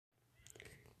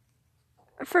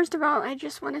First of all, I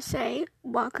just want to say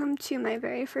welcome to my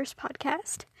very first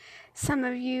podcast. Some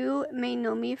of you may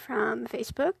know me from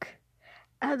Facebook.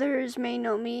 Others may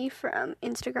know me from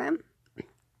Instagram.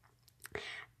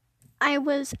 I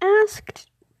was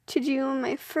asked to do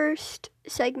my first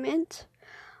segment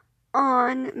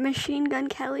on Machine Gun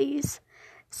Kelly's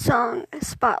song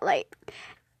Spotlight.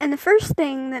 And the first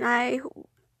thing that I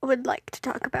would like to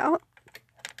talk about,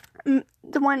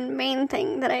 the one main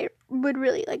thing that I would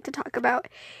really like to talk about,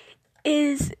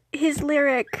 is his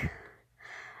lyric,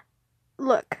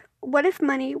 "Look, what if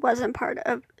money wasn't part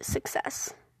of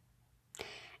success?"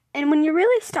 And when you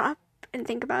really stop and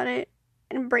think about it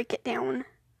and break it down,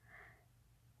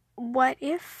 what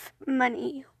if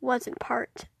money wasn't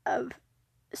part of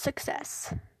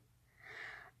success?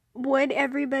 Would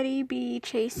everybody be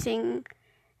chasing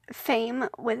fame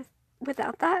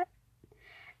without that?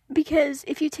 Because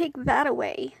if you take that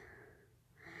away,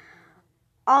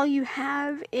 all you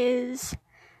have is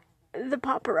the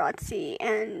paparazzi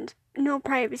and no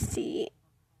privacy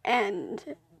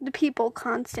and the people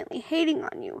constantly hating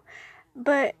on you.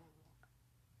 But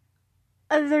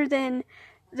other than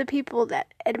the people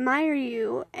that admire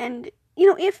you, and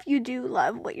if you do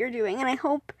love what you're doing, and I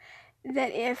hope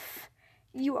that if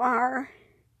you are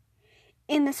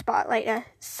in the spotlight, a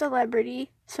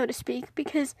celebrity, so to speak,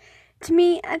 because to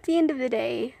me, at the end of the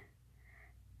day,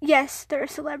 yes, they're a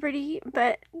celebrity,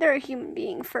 but they're a human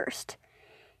being first.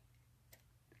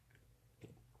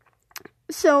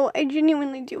 So I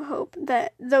genuinely do hope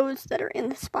that those that are in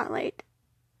the spotlight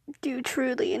do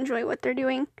truly enjoy what they're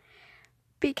doing,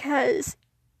 because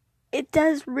it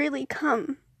does really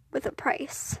come with a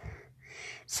price.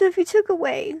 So if you took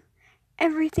away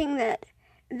everything that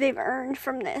they've earned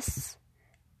from this,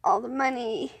 all the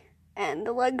money and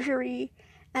the luxury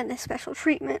and the special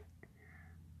treatment,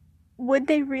 would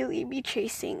they really be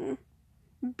chasing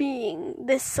being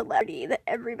this celebrity that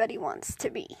everybody wants to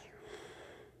be?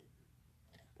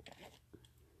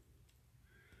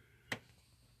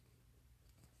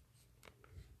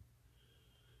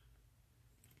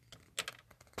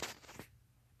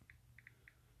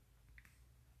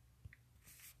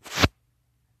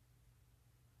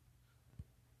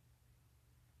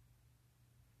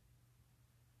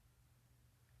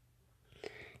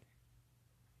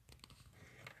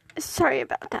 Sorry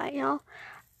about that, y'all.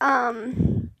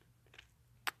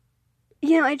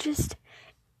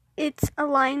 It's a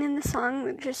line in the song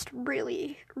that just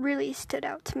really, really stood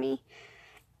out to me.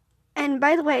 And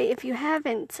by the way, if you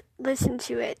haven't listened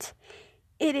to it,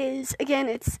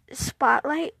 it's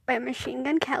Spotlight by Machine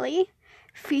Gun Kelly,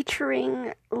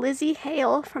 featuring Lzzy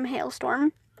Hale from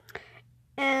Halestorm.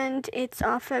 And it's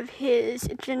off of his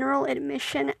General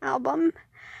Admission album.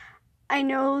 I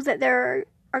know that there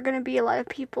are going to be a lot of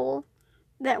people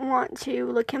that want to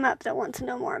look him up, that want to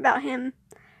know more about him,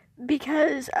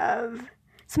 because of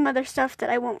some other stuff that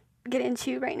I won't get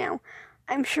into right now.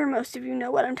 I'm sure most of you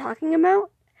know what I'm talking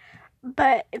about,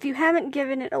 but if you haven't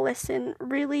given it a listen,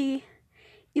 really,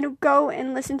 go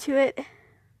and listen to it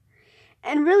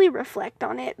and really reflect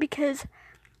on it, because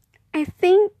I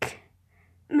think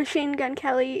Machine Gun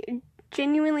Kelly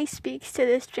genuinely speaks to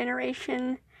this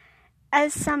generation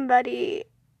as somebody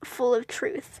full of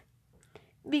truth,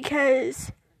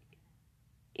 because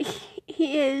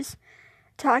he is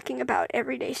talking about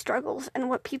everyday struggles and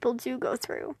what people do go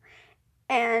through,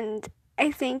 and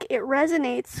I think it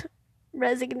resonates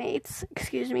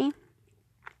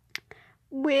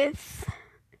with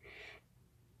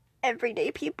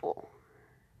everyday people.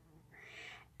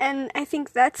 And I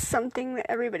think that's something that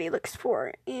everybody looks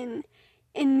for in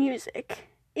music,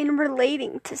 in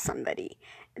relating to somebody.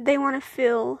 They want to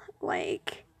feel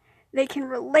like they can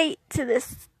relate to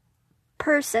this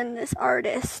person, this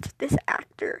artist, this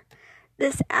actor,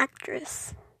 this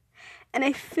actress. And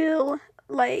I feel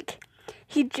like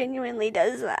he genuinely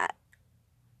does that.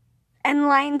 And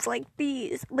lines like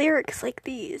these, lyrics like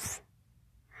these,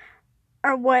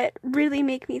 are what really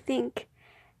make me think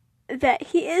that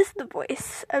he is the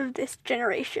voice of this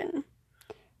generation.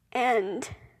 And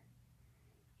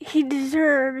he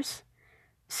deserves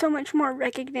so much more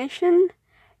recognition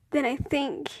than I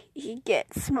think he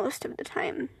gets most of the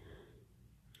time.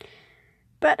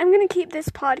 But I'm going to keep this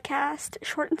podcast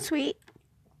short and sweet.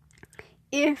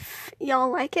 If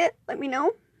y'all like it, let me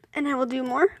know, and I will do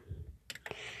more.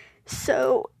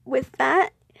 So, with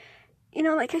that,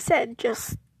 like I said,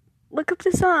 just look up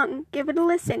the song, give it a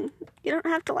listen. You don't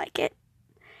have to like it.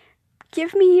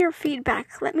 Give me your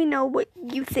feedback. Let me know what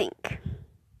you think.